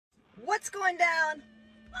What's going down?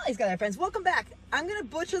 Molly's got our friends. Welcome back. I'm gonna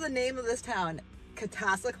butcher the name of this town,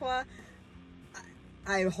 CATTY.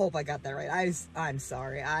 I hope I got that right. I'm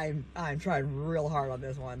sorry. I'm trying real hard on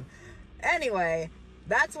this one. Anyway,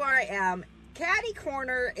 that's where I am. Caddy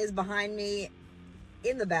Corner is behind me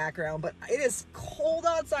in the background, but it is cold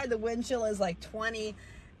outside. The wind chill is like 20,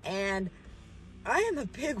 and I am a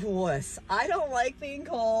big wuss. I don't like being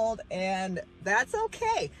cold, and that's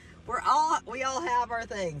okay. We all have our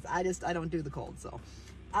things. I don't do the cold. So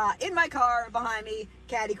in my car behind me,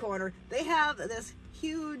 Caddy Corner, they have this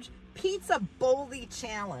huge pizza BOLI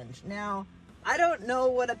challenge. Now, I don't know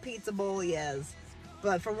what a pizza BOLI is,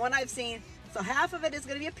 but from what I've seen, so half of it is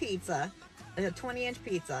going to be a pizza, a 20-inch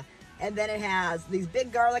pizza, and then it has these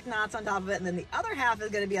big garlic knots on top of it, and then the other half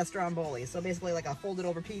is going to be a stromboli. So basically like a folded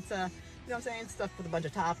over pizza, you know what I'm saying? Stuff with a bunch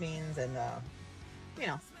of toppings and, you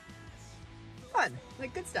know, fun,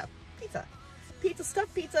 like good stuff. Pizza,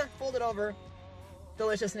 stuffed pizza, folded over,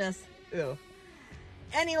 deliciousness, ew.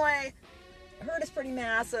 Anyway, herd is pretty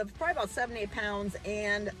massive, probably about 7-8 pounds,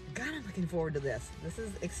 and God, I'm looking forward to this. This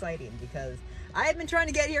is exciting because I have been trying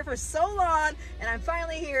to get here for so long, and I'm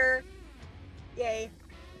finally here. Yay,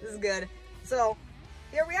 this is good. So,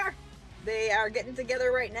 here we are. They are getting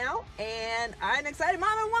together right now, and I'm excited.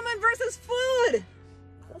 Mom and woman versus food.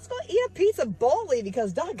 Let's go eat a pizza BOLI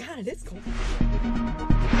because, doggone it, it's cold.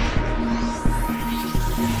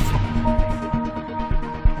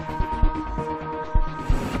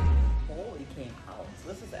 BOLI came out, so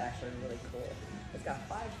this is actually really cool. It's got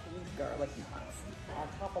 5 huge garlic knots on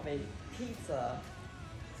top of a pizza.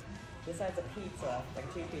 This side's a pizza, like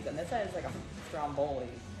a cheese pizza, and this side is like a stromboli.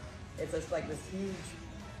 It's just like this huge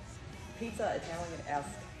pizza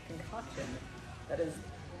Italian-esque concoction that is,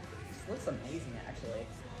 just looks amazing actually.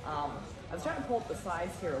 I was trying to pull up the size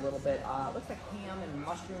here a little bit. It looks like ham and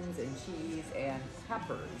mushrooms and cheese and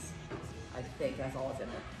peppers. I think that's all that's in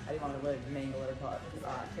it. I didn't want to really mangle it apart,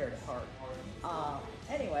 tear it apart.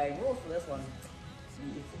 Anyway, rules for this one: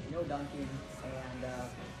 no dunking, and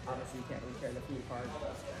obviously you can't really tear the food apart,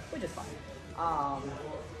 which is fine.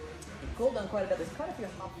 Cooled down quite a bit. There's quite a few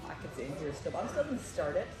hot pockets in here still, but I'm still going to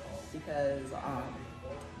start it because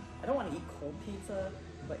I don't want to eat cold pizza,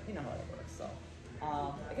 but you know how that works. So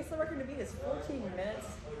I guess the record to beat is 14 minutes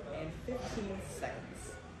and 15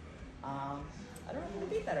 seconds. I don't know if I'm going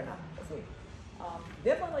to beat that or not. Let's see.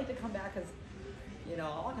 Definitely like to come back because, you know,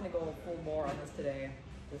 I'm not going to go full bore on this today.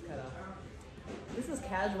 Just kind of, this is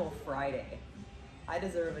casual Friday. I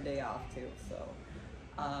deserve a day off too, so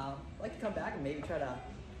I'd like to come back and maybe try to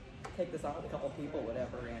take this on with a couple people,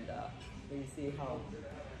 whatever, and maybe see how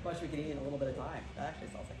much we can eat in a little bit of time. That actually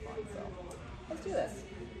sounds like fun, so let's do this.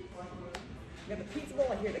 We got the pizza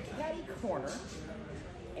bowl here, the Caddy Corner,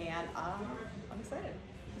 and I'm excited.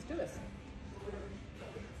 Let's do this.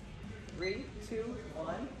 3, 2,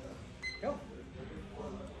 1, go.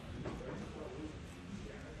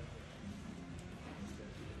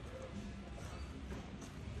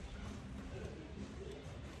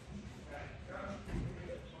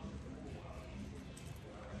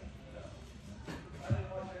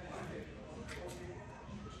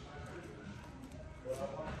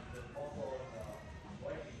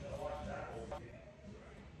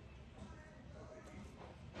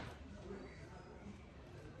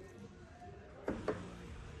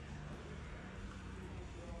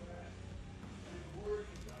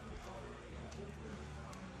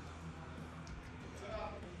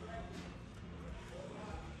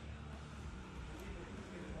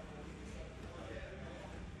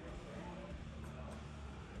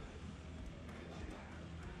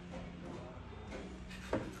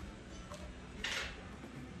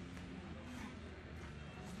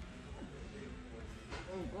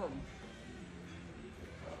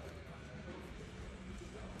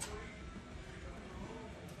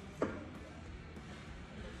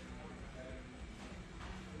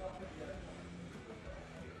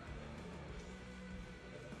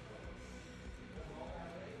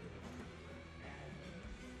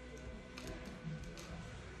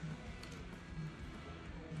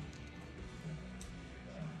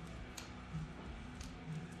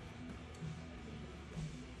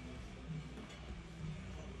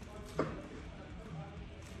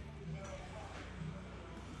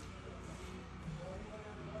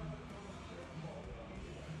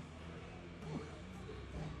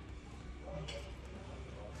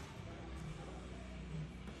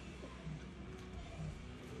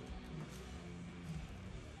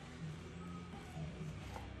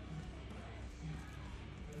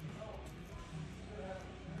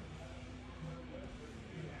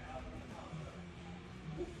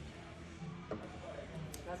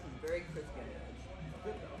 That's very crispy on the edge.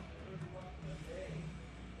 Good though.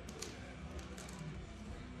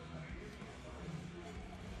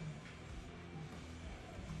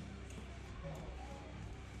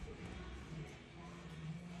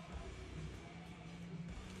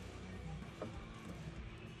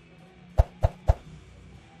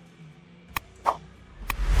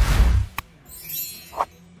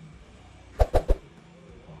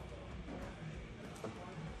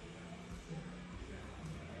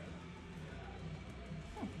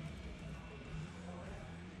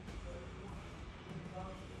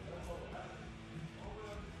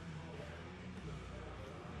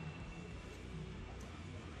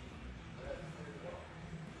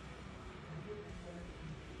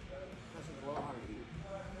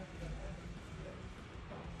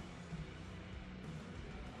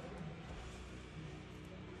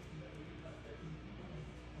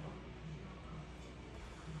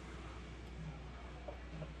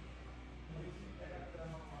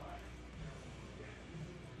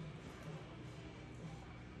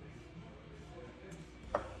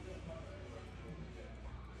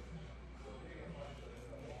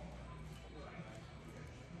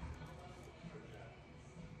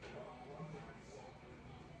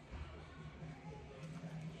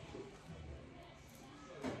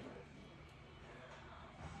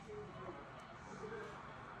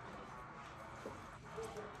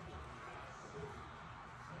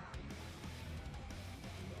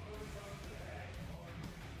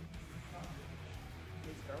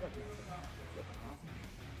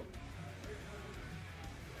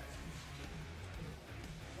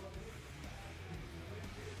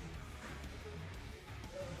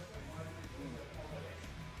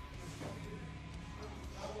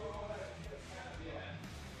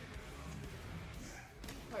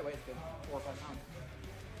 body weight's good, 4 or 5 pounds.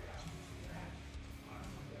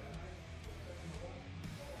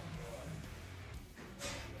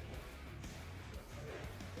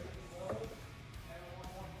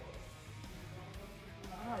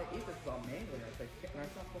 I don't know how to eat this without mangling it. It's not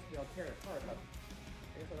supposed to be able to tear it apart, but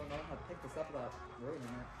I guess I don't know how to pick this up without ruining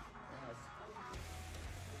it. Yes.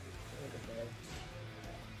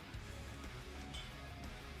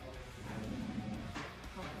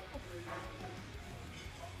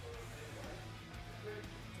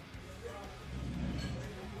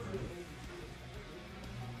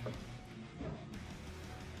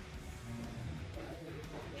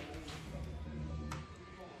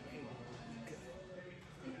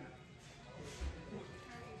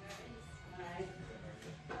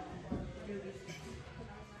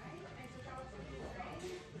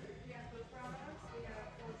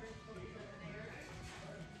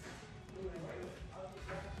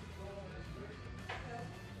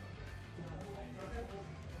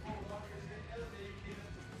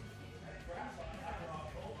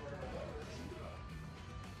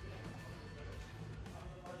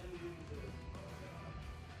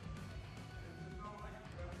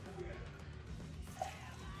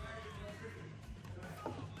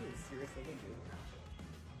 Seriously, thank you.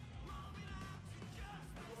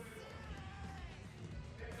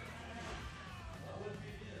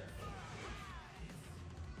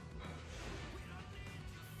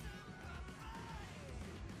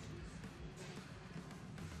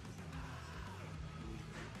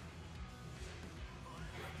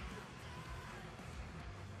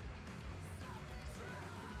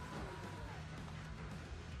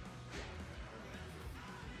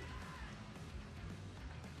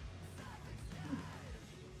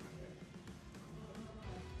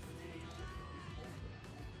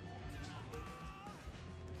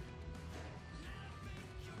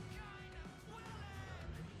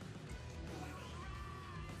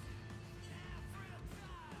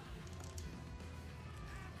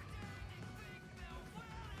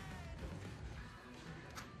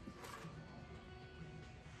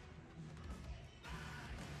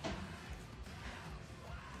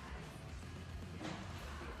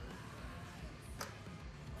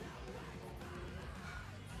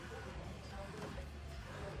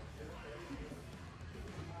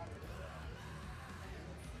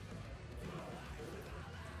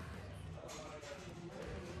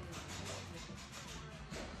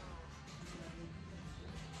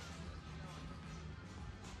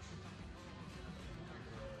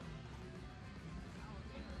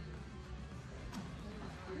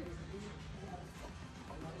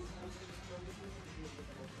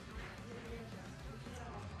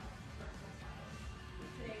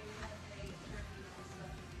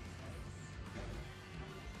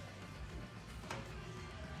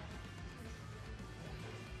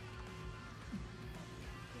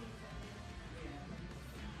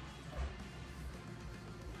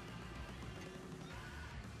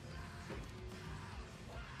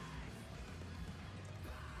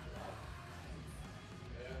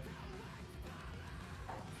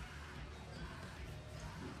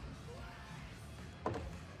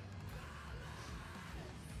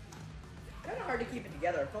 Kind of hard to keep it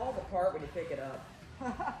together. It falls apart when you pick it up.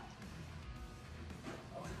 I'm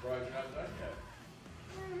surprised you're not done yet.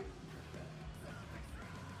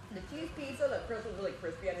 The cheese pizza, the crust was really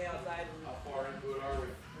crispy on the outside. How far into it are we?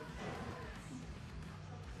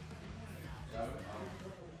 7?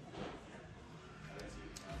 I didn't see the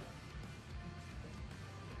time.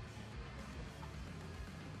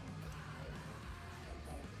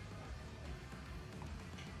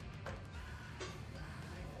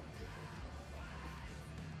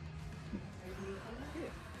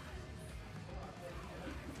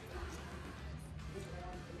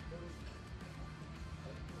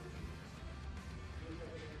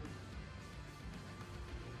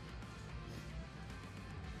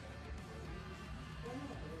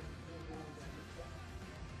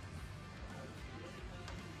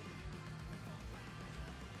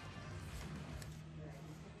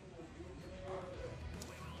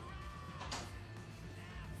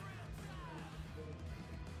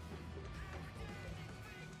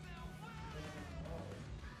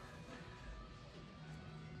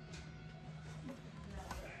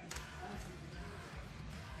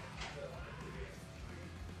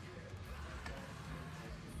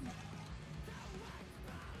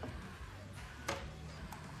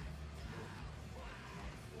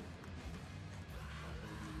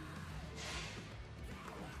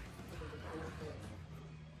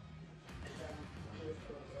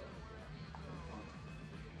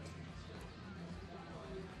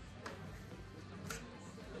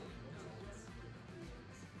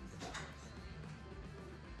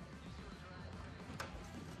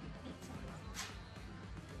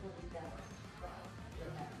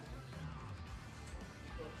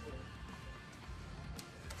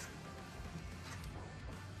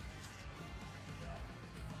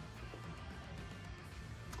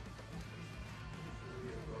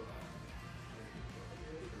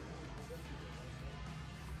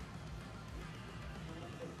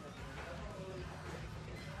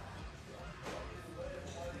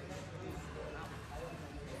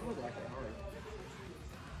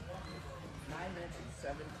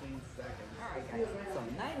 seconds. Alright guys, so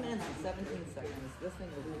 9 minutes and 17 seconds. This thing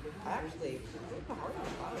was actually super hard to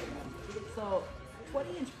follow. So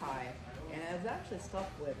 20-inch pie, and it was actually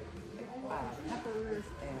stuffed with peppers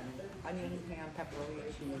and onion, ham, pepperoni,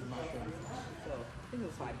 cheese, mushrooms. So I think it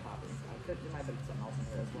was 5 toppings. There might have been something else in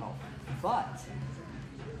there as well. But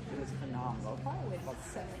it was phenomenal. It probably weighed about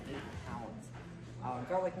 7 to 8 pounds.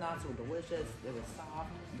 Garlic knots were delicious. They were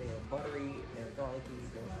soft. They were buttery. They were garlicky.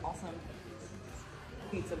 They were awesome.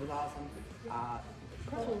 Pizza was awesome.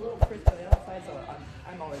 Crust was a little crispy on the outside, so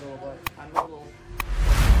I'm always a little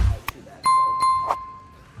to that.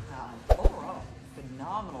 So, overall,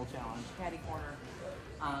 phenomenal challenge. Caddy corner.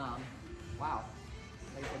 Wow.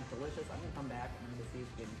 Like I said, delicious. I'm gonna come back and I'm gonna see if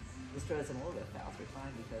we can just try this in a little bit faster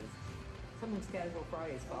time because sometimes casual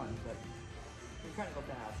Friday is fun, but if you're trying to go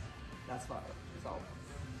fast, that's fun. So,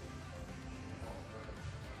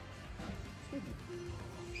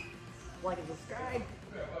 like and subscribe.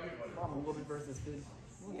 Mom and Woman versus Food.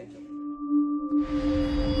 We'll get you.